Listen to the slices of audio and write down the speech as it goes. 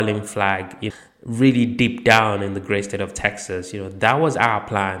flag, really deep down in the great state of Texas. That was our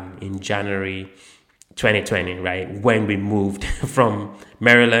plan in January 2020, right? When we moved from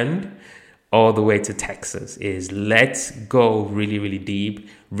Maryland all the way to Texas, is let's go really, really deep,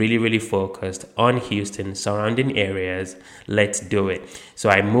 really, really focused on Houston, surrounding areas. Let's do it. So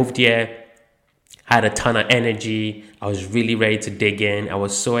I moved here, had a ton of energy. I was really ready to dig in. I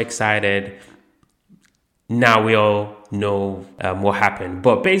was so excited. Now we all know what happened.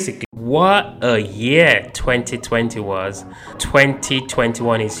 But basically, what a year 2020 was.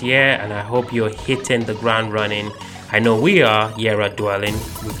 2021 is here, and I hope you're hitting the ground running. I know we are here at Dwellin.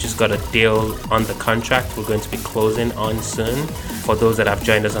 We've just got a deal on the contract we're going to be closing on soon. For those that have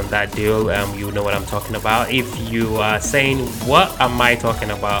joined us on that deal, you know what I'm talking about. If you are saying, what am I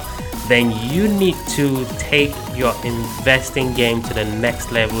talking about? Then you need to take your investing game to the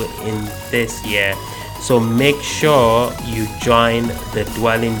next level in this year. So make sure you join the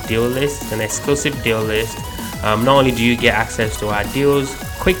Dwellin deal list. It's an exclusive deal list. Not only do you get access to our deals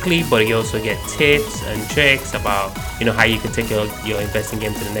quickly, but you also get tips and tricks about how you can take your investing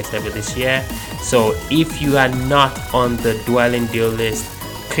game to the next level this year. So if you are not on the Dwellin deal list,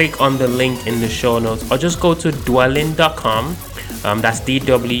 click on the link in the show notes, or just go to dwellin.com. That's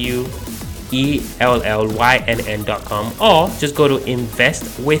DWELLYNN.com, or just go to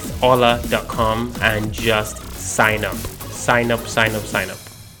investwithola.com and just sign up. Sign up.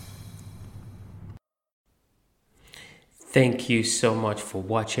 Thank you so much for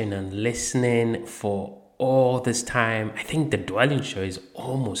watching and listening for all this time. I think the Dwellin Show is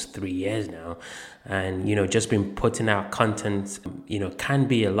almost 3 years now, and just been putting out content can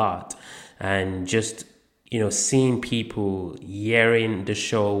be a lot, and just seeing people hearing the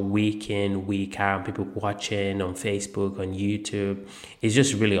show week in, week out, people watching on Facebook, on YouTube, is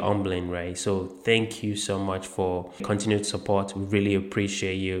just really humbling, right? So thank you so much for continued support. We really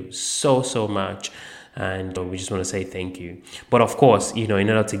appreciate you so much. And we just want to say thank you. But of course, in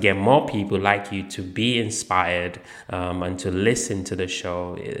order to get more people like you to be inspired and to listen to the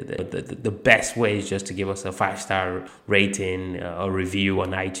show, the best way is just to give us a 5-star rating, a review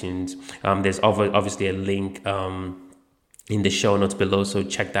on iTunes. There's obviously a link in the show notes below, so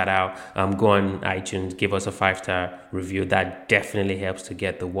check that out. Go on iTunes, give us a 5-star review. That definitely helps to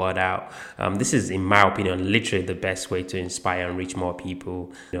get the word out. This is, in my opinion, literally the best way to inspire and reach more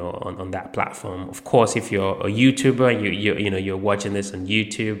people, on that platform. Of course, if you're a YouTuber and you're watching this on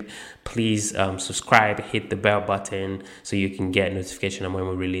YouTube, please subscribe, hit the bell button so you can get notification on when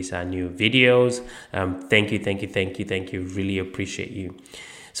we release our new videos. Thank you. Really appreciate you.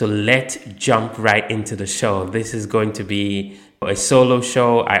 So let's jump right into the show. This is going to be a solo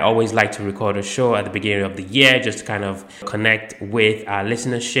show. I always like to record a show at the beginning of the year just to kind of connect with our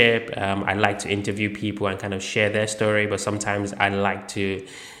listenership. I like to interview people and kind of share their story, but sometimes I like to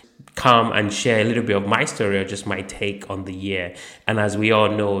come and share a little bit of my story or just my take on the year. And as we all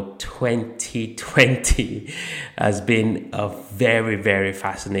know, 2020 has been a very, very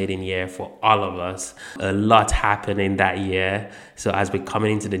fascinating year for all of us. A lot happened in that year. So as we're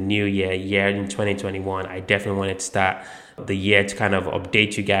coming into the new year in 2021, I definitely wanted to start the year to kind of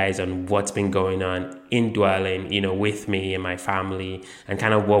update you guys on what's been going on in Dwellin, with me and my family, and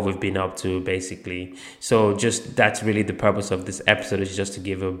kind of what we've been up to, basically. So just that's really the purpose of this episode, is just to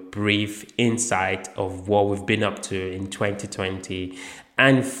give a brief insight of what we've been up to in 2020.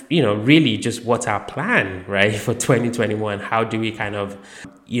 And, really just what's our plan, right, for 2021? How do we kind of,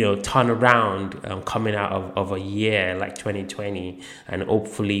 turn around coming out of a year like 2020, and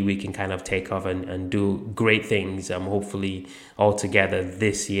hopefully we can kind of take off and do great things, hopefully all together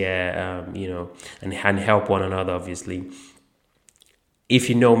this year, and help one another, obviously. If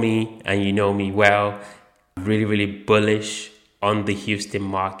you know me and you know me well, I'm really, really bullish on the Houston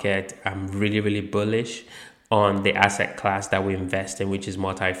market. I'm really, really bullish on the asset class that we invest in, which is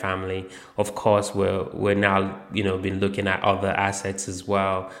multifamily. Of course, we're now been looking at other assets as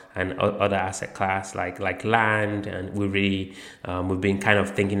well, and other asset class like land, and we've been kind of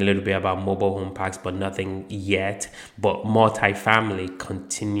thinking a little bit about mobile home parks, but nothing yet. But multifamily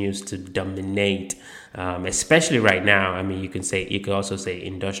continues to dominate. Especially right now. I mean, you can also say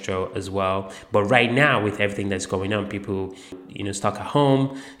industrial as well. But right now, with everything that's going on, people, stuck at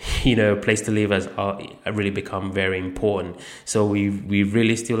home, place to live has really become very important. So we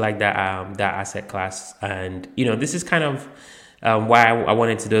really still like that asset class. And, this is kind of why I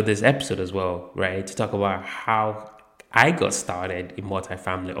wanted to do this episode as well, right? To talk about how I got started in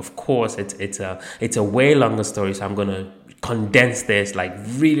multifamily. Of course, it's a way longer story, so I'm gonna condense this, like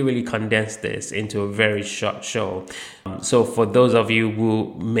really condense this into a very short show. So for those of you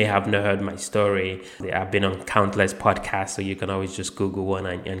who may have not heard my story, I've been on countless podcasts, so you can always just Google one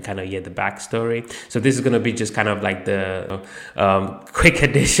and kind of hear the backstory. So this is going to be just kind of like the quick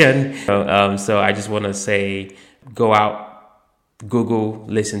edition. So I just want to say, go out, Google,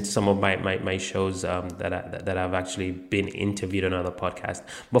 listen to some of my shows that I've actually been interviewed on other podcasts.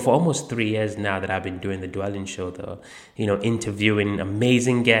 But for almost 3 years now that I've been doing the Dwelling Show, though, interviewing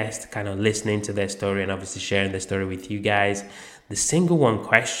amazing guests, kind of listening to their story and obviously sharing their story with you guys. The single one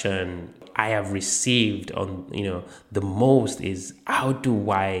question I have received on, the most is, how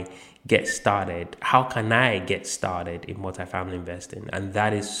do I get started? How can I get started in multifamily investing? And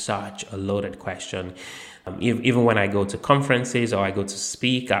that is such a loaded question. Even when I go to conferences or I go to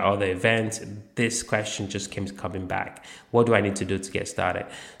speak at other events, this question just keeps coming back. What do I need to do to get started?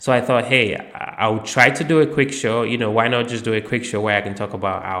 So I thought, hey, I'll try to do a quick show. Why not just do a quick show where I can talk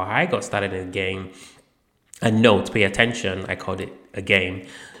about how I got started in the game? And note, pay attention, I called it a game.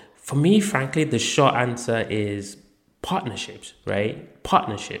 For me, frankly, the short answer is partnerships, right?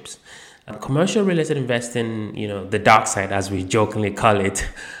 Partnerships. Commercial real estate investing, the dark side, as we jokingly call it,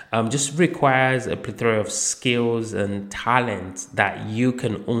 just requires a plethora of skills and talents that you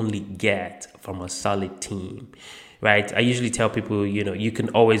can only get from a solid team, right? I usually tell people, you can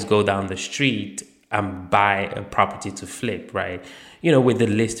always go down the street and buy a property to flip, right? With the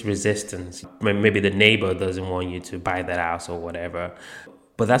least resistance. Maybe the neighbor doesn't want you to buy that house or whatever.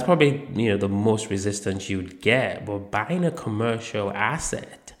 But that's probably, the most resistance you'd get. But buying a commercial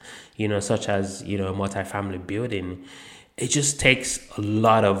asset, such as, a multifamily building, it just takes a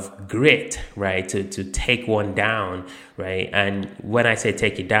lot of grit, right, to take one down, right? And when I say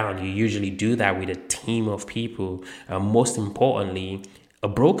take it down, you usually do that with a team of people. Most importantly, a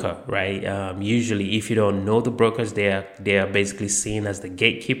broker, right? Usually, if you don't know the brokers, they are basically seen as the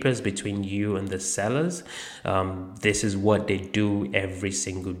gatekeepers between you and the sellers. This is what they do every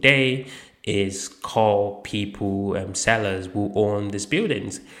single day, is call people, sellers who own these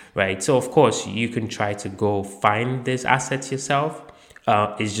buildings, right? So of course you can try to go find these assets yourself.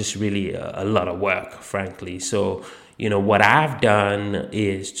 It's just really a lot of work, frankly. So what I've done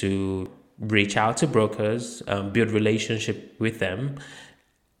is to reach out to brokers, build relationship with them.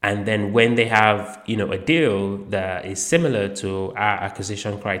 And then when they have, a deal that is similar to our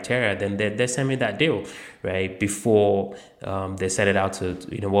acquisition criteria, then they send me that deal, right? Before they send it out to,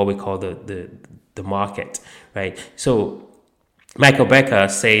 what we call the market, right? So Michael Becker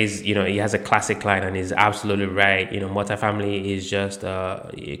says, he has a classic line, and he's absolutely right. Multifamily is just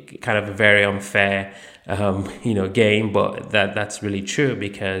kind of a very unfair, game, but that's really true,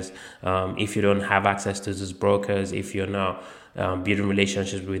 because if you don't have access to those brokers, if you're not building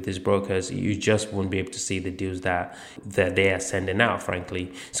relationships with these brokers, you just won't be able to see the deals that they are sending out,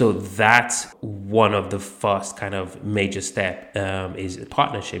 frankly. So that's one of the first kind of major step, is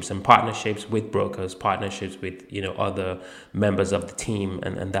partnerships with brokers, partnerships with other members of the team,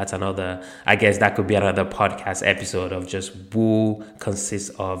 and that's another, I guess that could be another podcast episode of just who consists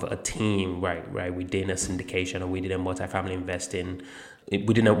of a team, right within a syndication or within a multifamily investing.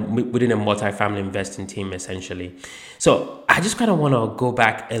 Within a multifamily investing team, essentially. So I just kind of want to go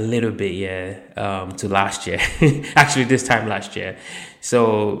back a little bit, to last year. Actually, this time last year.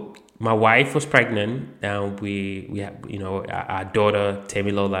 So my wife was pregnant, and we had, our daughter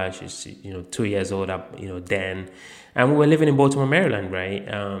Temi Lola. She's 2 years old, then. And we were living in Baltimore, Maryland, right?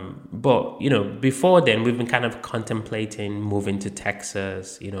 But, before then, we've been kind of contemplating moving to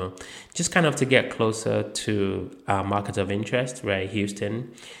Texas, just kind of to get closer to our market of interest, right?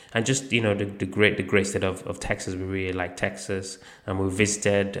 Houston. And just, the great state of Texas. We really like Texas. And we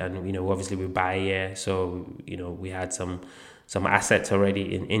visited, and, obviously we buy here. So, we had some assets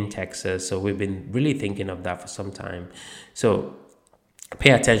already in Texas. So we've been really thinking of that for some time. So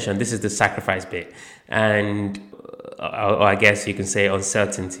pay attention. This is the sacrifice bit. And or I guess you can say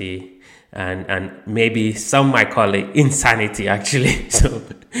uncertainty, and maybe some might call it insanity, actually. So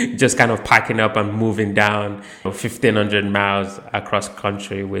just kind of packing up and moving down 1,500 miles across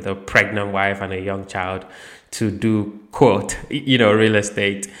country with a pregnant wife and a young child to do, quote, real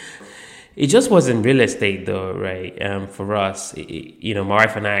estate. It just wasn't real estate though, right? For us, my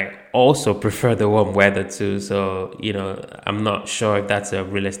wife and I also prefer the warm weather too. So, I'm not sure if that's a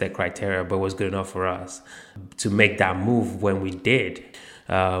real estate criteria, but it was good enough for us to make that move. When we did,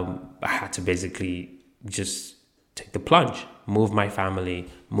 I had to basically just take the plunge, move my family,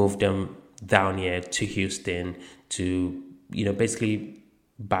 move them down here to Houston to, basically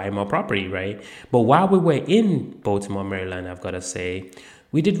buy more property, right? But while we were in Baltimore, Maryland, I've got to say,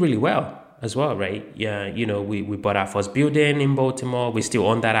 we did really well as well, right? Yeah, we bought our first building in Baltimore. We still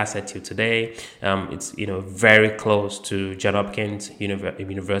own that asset till today. It's very close to John Hopkins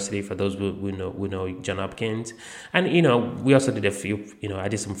University. For those who know John Hopkins, and we also did a few. I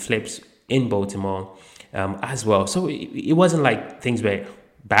did some flips in Baltimore as well. So it wasn't like things were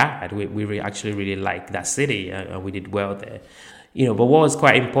bad. We actually really liked that city, and we did well there. But what was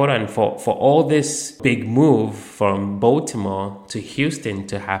quite important for all this big move from Baltimore to Houston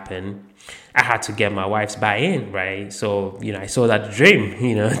to happen, I had to get my wife's buy-in, right? So, I saw that dream,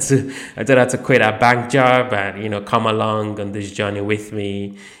 I told her to quit her bank job and, come along on this journey with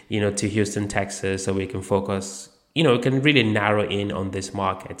me, to Houston, Texas, so we can focus, we can really narrow in on this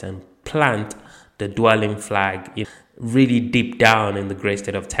market and plant the dwelling flag really deep down in the great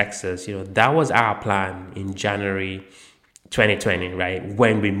state of Texas. That was our plan in January 2020, right?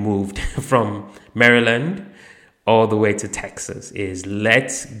 When we moved from Maryland all the way to Texas, is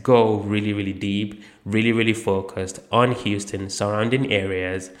let's go really, really deep, really, really focused on Houston, surrounding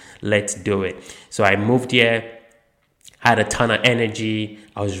areas. Let's do it. So I moved here, had a ton of energy.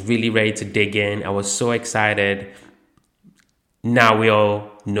 I was really ready to dig in. I was so excited. Now we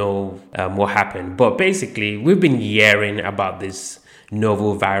all know what happened. But basically, we've been hearing about this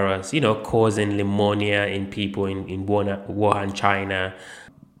novel virus, causing pneumonia in people in Wuhan, China.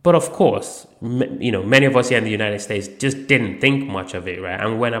 But of course, many of us here in the United States just didn't think much of it, right?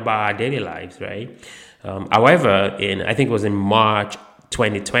 And went about our daily lives, right? However, I think it was in March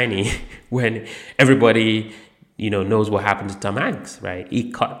 2020 when everybody, knows what happened to Tom Hanks, right?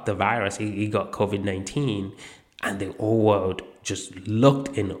 He caught the virus, he got COVID-19, and the whole world just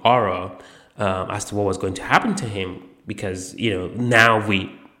looked in horror as to what was going to happen to him, because now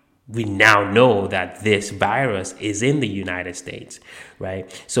we now know that this virus is in the United States,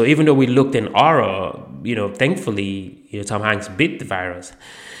 right? So even though we looked in horror, thankfully, Tom Hanks beat the virus.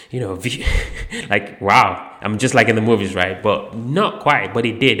 Like, wow, I'm just like in the movies, right? But not quite, but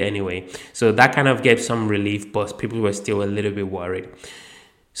he did anyway. So that kind of gave some relief, but people were still a little bit worried.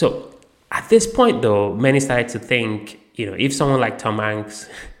 So at this point, though, many started to think, if someone like Tom Hanks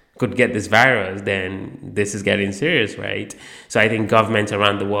could get this virus, then this is getting serious, right? So I think governments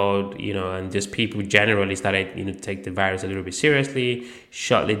around the world, and just people generally started, to take the virus a little bit seriously.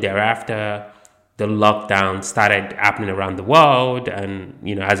 Shortly thereafter, the lockdown started happening around the world. And,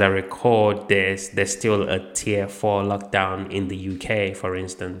 as I record this, there's still a tier 4 lockdown in the UK, for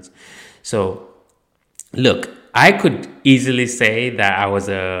instance. So look, I could easily say that I was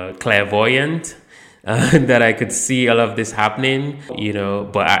a clairvoyant, that I could see all of this happening,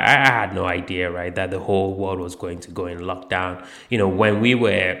 but I had no idea, right, that the whole world was going to go in lockdown. When we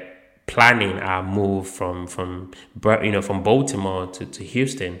were planning our move from Baltimore to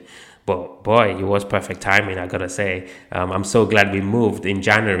Houston, but boy, it was perfect timing, I gotta say. I'm so glad we moved in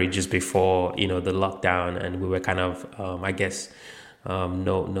January, just before, the lockdown, and we were kind of, I guess,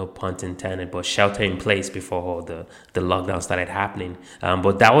 no pun intended, but shelter in place before the lockdown started happening.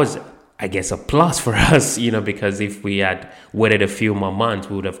 But that was, I guess, a plus for us, because if we had waited a few more months,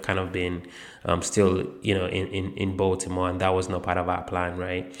 we would have kind of been still, in Baltimore, and that was not part of our plan,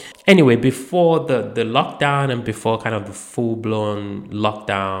 right? Anyway, before the lockdown and before kind of the full-blown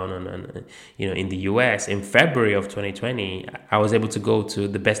lockdown and in the US, in February of 2020, I was able to go to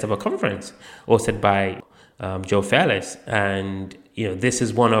the Best Ever conference hosted by Joe Fellis. And, this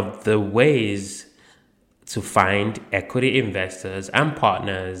is one of the ways to find equity investors and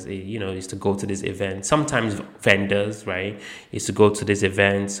partners, is to go to this event. Sometimes vendors, right, is to go to these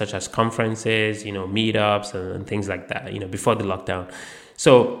events such as conferences, meetups and things like that, before the lockdown.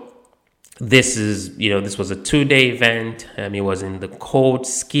 So this was a 2-day event. It was in the cold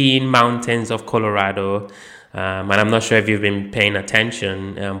skiing mountains of Colorado. And I'm not sure if you've been paying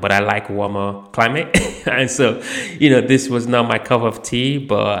attention, but I like warmer climate. And so, this was not my cup of tea,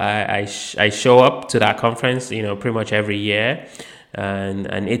 but I show up to that conference, pretty much every year.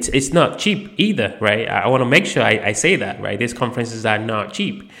 And it's not cheap either, right? I want to make sure I say that, right? These conferences are not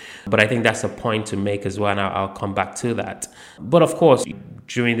cheap. But I think that's a point to make as well, and I'll come back to that. But of course,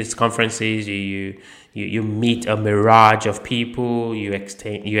 during these conferences, you meet a mirage of people, you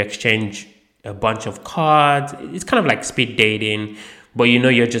exchange a bunch of cards. It's kind of like speed dating, but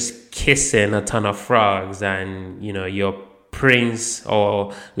you're just kissing a ton of frogs, and your prince,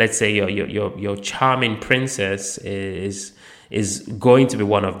 or let's say your charming princess is going to be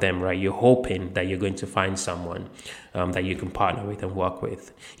one of them, right? You're hoping that you're going to find someone that you can partner with and work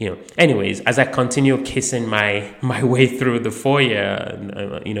with. Anyways, as I continue kissing my way through the foyer,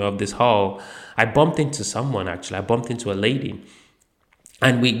 of this hall, I bumped into someone. Actually, I bumped into a lady.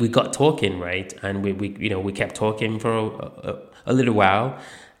 And we got talking, right? And we kept talking for a little while.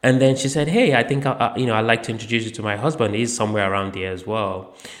 And then she said, "Hey, I think I'd like to introduce you to my husband. He's somewhere around here as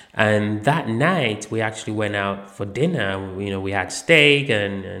well." And that night we actually went out for dinner. We had steak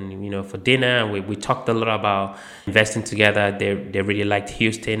and for dinner. We talked a lot about investing together. They really liked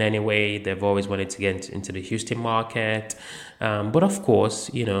Houston anyway. They've always wanted to get into the Houston market. But of course,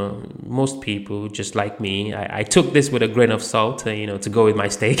 most people just like me, I took this with a grain of salt, to go with my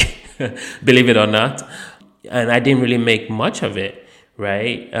steak, believe it or not. And I didn't really make much of it.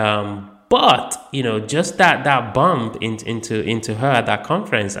 Right. But, just that bump into her at that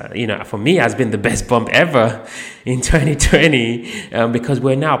conference, for me has been the best bump ever in 2020, because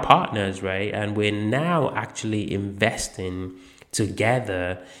we're now partners. Right. And we're now actually investing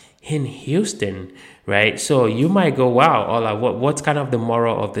together in Houston. Right. So you might go, wow, Ola, what's kind of the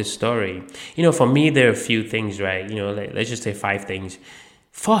moral of this story? For me, there are a few things. Right. Let's just say 5 things.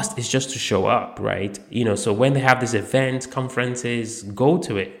 First is just to show up, right? So when they have these events, conferences, go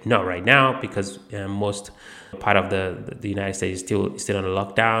to it. Not right now, because most part of the United States is still on a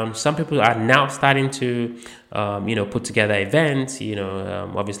lockdown. Some people are now starting to, put together events,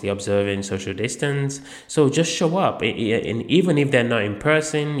 obviously observing social distance. So just show up. And even if they're not in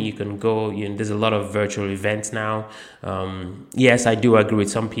person, you can go, there's a lot of virtual events now. Yes, I do agree with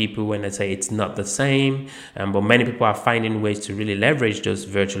some people when they say it's not the same, but many people are finding ways to really leverage those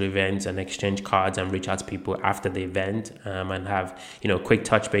virtual events and exchange cards and reach out to people after the event, and have, quick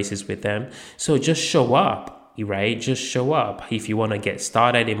touch bases with them. So just show up. Right? Just show up. If you want to get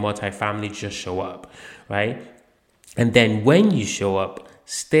started in multifamily, just show up, right? And then when you show up,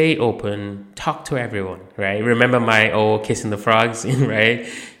 stay open, talk to everyone, right? Remember my old kissing the frogs, right?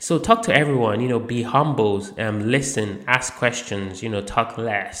 So talk to everyone, be humble, listen, ask questions, talk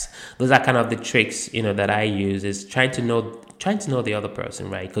less. Those are kind of the tricks, that I use, is trying to know the other person,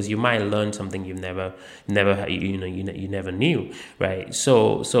 right? Because you might learn something you never knew, right?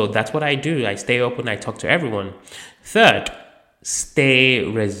 So that's what I do. I stay open. I talk to everyone. Third, stay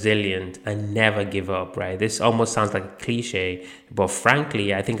resilient and never give up, right? This almost sounds like a cliche, but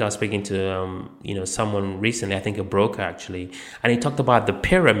frankly, I think I was speaking to someone recently, I think a broker actually, and he talked about the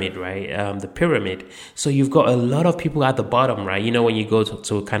pyramid, right? The pyramid. So you've got a lot of people at the bottom, right? When you go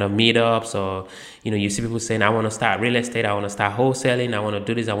to kind of meetups, or you see people saying, I want to start real estate, I want to start wholesaling, I want to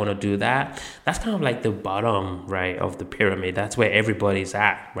do this, I want to do that. That's kind of like the bottom, right, of the pyramid. That's where everybody's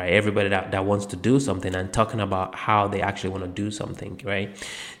at, right? Everybody that wants to do something and talking about how they actually want to do something, right?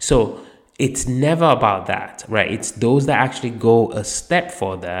 So it's never about that, right? It's those that actually go a step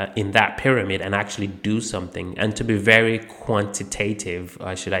further in that pyramid and actually do something. And to be very quantitative,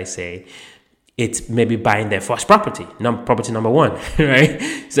 should I say, it's maybe buying their first property number 1,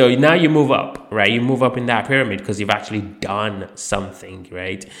 right? So now you move up, right? You move up in that pyramid because you've actually done something,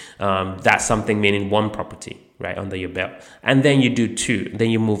 right? That's something meaning 1 property, right, under your belt. And then you do 2,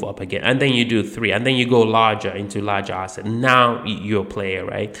 then you move up again, and then you do 3, and then you go into larger asset. Now you're a player,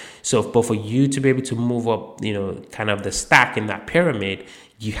 right? So, but for you to be able to move up, kind of the stack in that pyramid,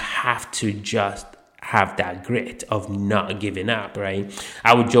 you have to just have that grit of not giving up, right?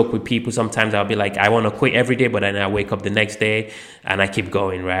 I would joke with people sometimes. I'll be like, I want to quit every day, but then I wake up the next day and I keep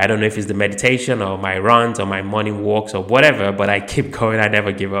going, right? I don't know if it's the meditation or my runs or my morning walks or whatever, but I keep going. I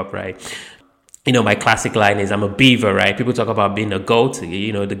never give up, right? My classic line is, I'm a beaver, right? People talk about being a goat,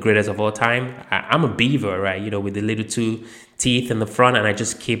 the greatest of all time. I'm a beaver, right? With the little 2 teeth in the front, and I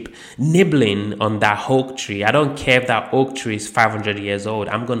just keep nibbling on that oak tree. I don't care if that oak tree is 500 years old.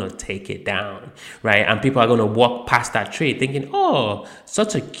 I'm going to take it down, right? And people are going to walk past that tree thinking, oh,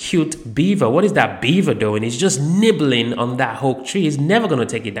 such a cute beaver. What is that beaver doing? He's just nibbling on that oak tree. He's never going to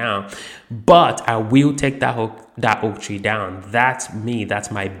take it down. But I will take that oak tree down. That's me.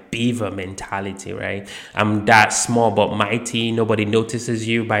 That's my beaver mentality, right? I'm that small but mighty. Nobody notices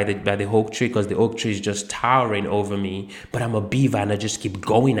you by the oak tree because the oak tree is just towering over me. But I'm a beaver and I just keep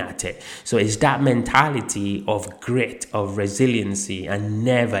going at it. So it's that mentality of grit, of resiliency, and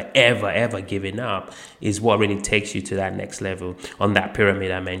never, ever, ever giving up is what really takes you to that next level on that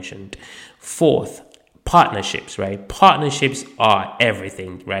pyramid I mentioned. Fourth, partnerships, right? Partnerships are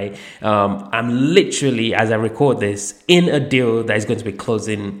everything, right? I'm literally, as I record this, in a deal that is going to be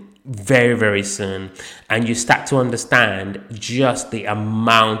closing very, very soon, and you start to understand just the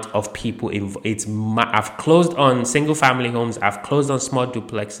amount of people involved. I've closed on single family homes, I've closed on small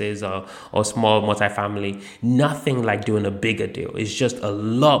duplexes or small multifamily. Nothing like doing a bigger deal. It's just a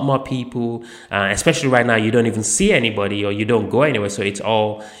lot more people, especially right now. You don't even see anybody or you don't go anywhere, so it's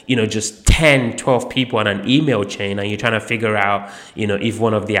all just 10, 12 people on an email chain, and you're trying to figure out, if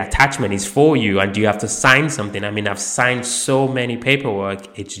one of the attachment is for you, and do you have to sign something? I mean, I've signed so many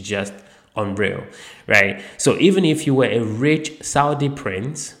paperwork, it's just unreal, right? So even if you were a rich Saudi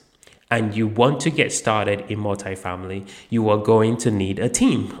prince and you want to get started in multifamily, you are going to need a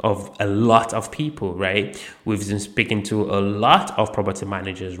team of a lot of people, right? We've been speaking to a lot of property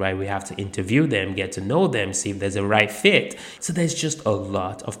managers, right? We have to interview them, get to know them, see if there's a right fit. So there's just a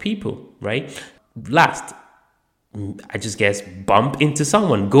lot of people, right? Last, I just guess bump into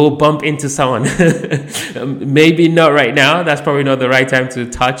someone. Go bump into someone. Maybe not right now. That's probably not the right time to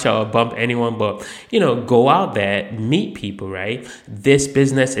touch or bump anyone. But, go out there, meet people, right? This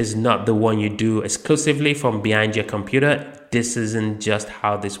business is not the one you do exclusively from behind your computer. This isn't just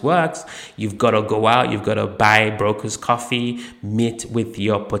how this works. You've got to go out. You've got to buy broker's coffee, meet with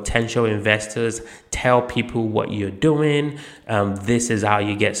your potential investors, tell people what you're doing. This is how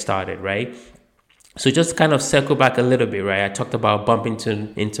you get started, right? So just kind of circle back a little bit, right? I talked about bumping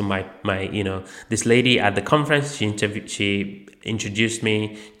into my this lady at the conference. She introduced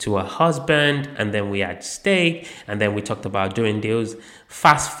me to her husband, and then we had steak, and then we talked about doing deals.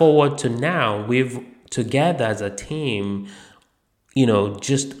 Fast forward to now, we've together as a team,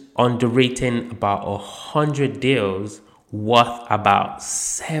 just underwritten about 100 deals worth about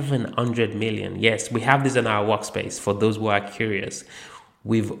 700 million. Yes, we have this in our workspace for those who are curious.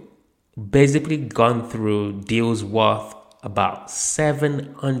 We've basically gone through deals worth about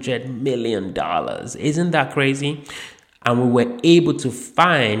 $700 million. Isn't that crazy? And we were able to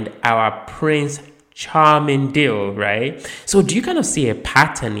find our Prince Charming deal, right? So do you kind of see a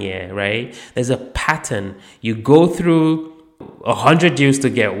pattern here, right? There's a pattern. You go through 100 deals to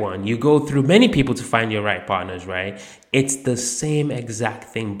get one. You go through many people to find your right partners, right? It's the same exact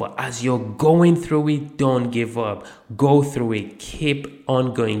thing. But as you're going through it, don't give up. Go through it. Keep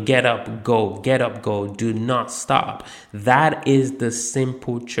on going. Get up, go. Get up, go. Do not stop. That is the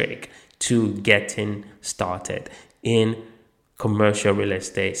simple trick to getting started in commercial real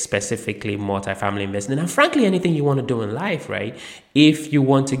estate, specifically multifamily investment, and frankly, anything you want to do in life, right? If you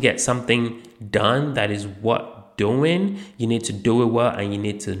want to get something done that is worth doing, you need to do it well, and you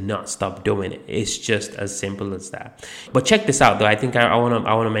need to not stop doing it. It's just as simple as that. But check this out, though. I think I want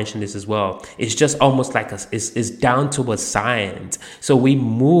to mention this as well. It's just almost like it's down to a science. So we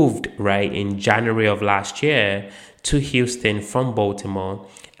moved right in January of last year to Houston from Baltimore,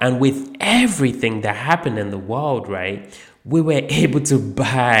 and with everything that happened in the world, right, we were able to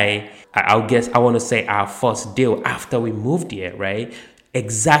buy, I want to say, our first deal after we moved here, right?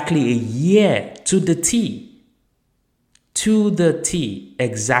 Exactly a year to the T.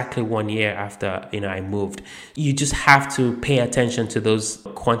 Exactly 1 year after I moved. You just have to pay attention to those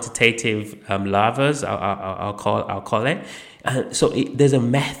quantitative levers. I'll call it. So there's a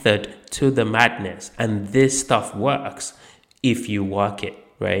method to the madness, and this stuff works if you work it.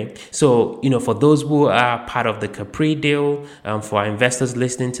 Right. So, for those who are part of the Capri deal, for our investors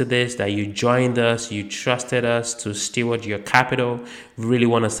listening to this, that you joined us, you trusted us to steward your capital, really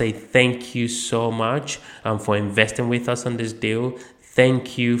want to say thank you so much for investing with us on this deal.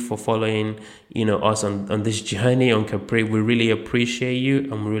 Thank you for following, us on this journey on Capri. We really appreciate you,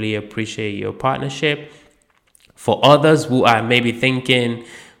 and we really appreciate your partnership. For others who are maybe thinking,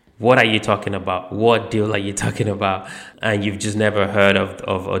 what are you talking about? What deal are you talking about? And you've just never heard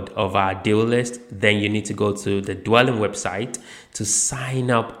of our deal list, then you need to go to the Dwellynn website to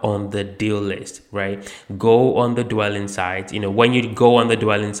sign up on the deal list, right? Go on the Dwellynn site. When you go on the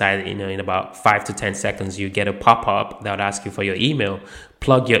Dwellynn site, in about 5 to 10 seconds, you get a pop-up that will ask you for your email.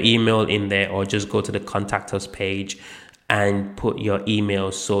 Plug your email in there, or just go to the contact us page and put your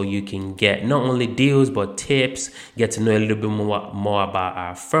email so you can get not only deals but tips, get to know a little bit more about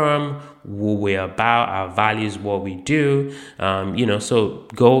our firm, who we're about, our values, what we do. So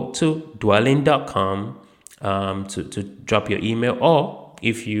go to dwellynn.com to drop your email, or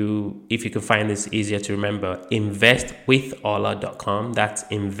if you can find this easier to remember, investwithola.com. That's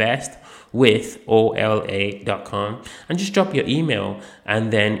investwithola.com, and just drop your email,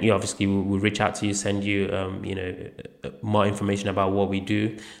 and then you obviously will reach out to you, send you more information about what we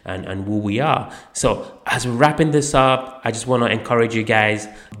do and who we are. So as we're wrapping this up, I just want to encourage you guys,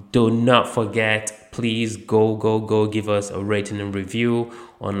 do not forget, please go give us a rating and review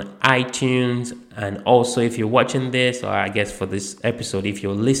on iTunes. And also, if you're watching this, or I guess for this episode, if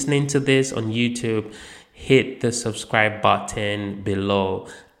you're listening to this on YouTube, hit the subscribe button below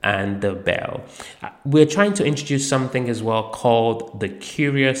and the bell. We're trying to introduce something as well called the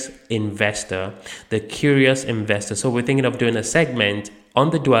Curious Investor. The Curious Investor. So we're thinking of doing a segment on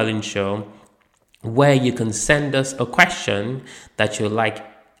the Dwellynn Show where you can send us a question that you like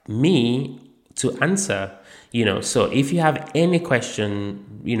me to answer. So if you have any question,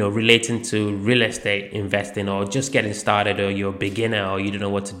 relating to real estate investing, or just getting started, or you're a beginner, or you don't know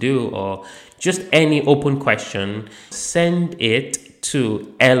what to do, or just any open question, send it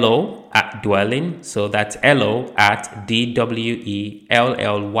to LO@Dwellynn. So that's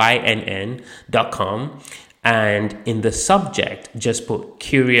LO@DWELLYNN.com. And in the subject, just put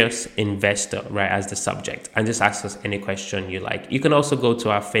Curious Investor, right, as the subject, and just ask us any question you like. You can also go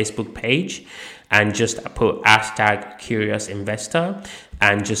to our Facebook page and just put #Curious Investor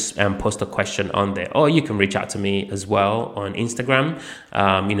and just post a question on there. Or you can reach out to me as well on Instagram.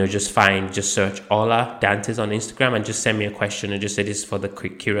 Just search Ola Dantes on Instagram and just send me a question and just say this is for the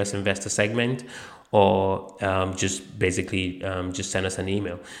Curious Investor segment. Or just send us an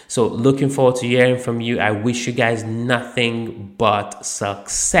email. So looking forward to hearing from you. I wish you guys nothing but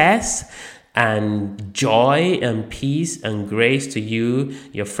success and joy and peace and grace to you,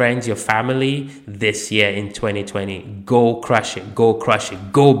 your friends, your family this year in 2020. Go crush it. Go crush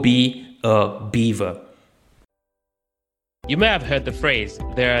it. Go be a beaver. You may have heard the phrase,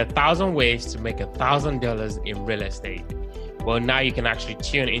 there are 1,000 ways to make $1,000 in real estate. Well, now you can actually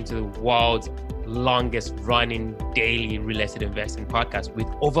tune into the world's longest running daily real estate investing podcast with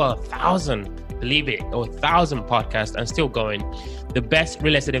over 1,000, believe it, or 1,000 podcasts and still going. The Best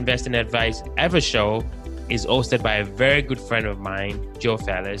Real Estate Investing Advice Ever show is hosted by a very good friend of mine, Joe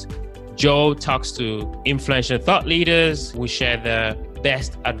Fellas. Joe talks to influential thought leaders. We share the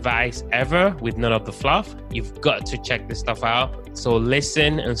best advice ever with none of the fluff. You've got to check this stuff out. So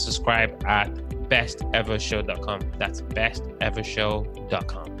listen and subscribe at bestevershow.com. That's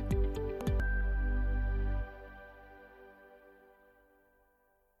bestevershow.com.